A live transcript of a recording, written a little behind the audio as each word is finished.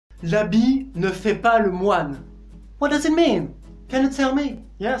L'habit ne fait pas le moine. What does it mean? Can you tell me?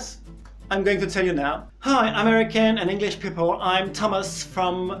 Yes, I'm going to tell you now. Hi, American and English people. I'm Thomas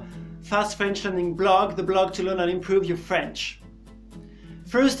from Fast French Learning blog, the blog to learn and improve your French.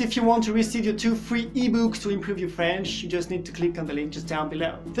 First, if you want to receive your 2 free ebooks to improve your French, you just need to click on the link just down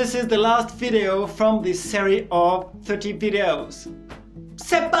below. This is the last video from this series of 30 videos.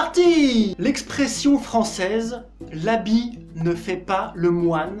 C'est parti! L'expression française « l'habit ne fait pas le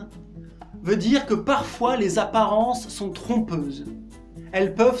moine » veut dire que parfois les apparences sont trompeuses.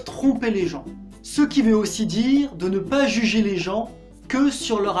 Elles peuvent tromper les gens. Ce qui veut aussi dire de ne pas juger les gens que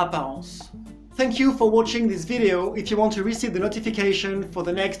sur leur apparence. Thank you for watching this video. If you want to receive the notification for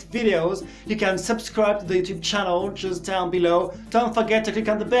the next videos, you can subscribe to the YouTube channel just down below. Don't forget to click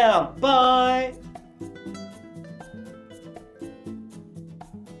on the bell. Bye!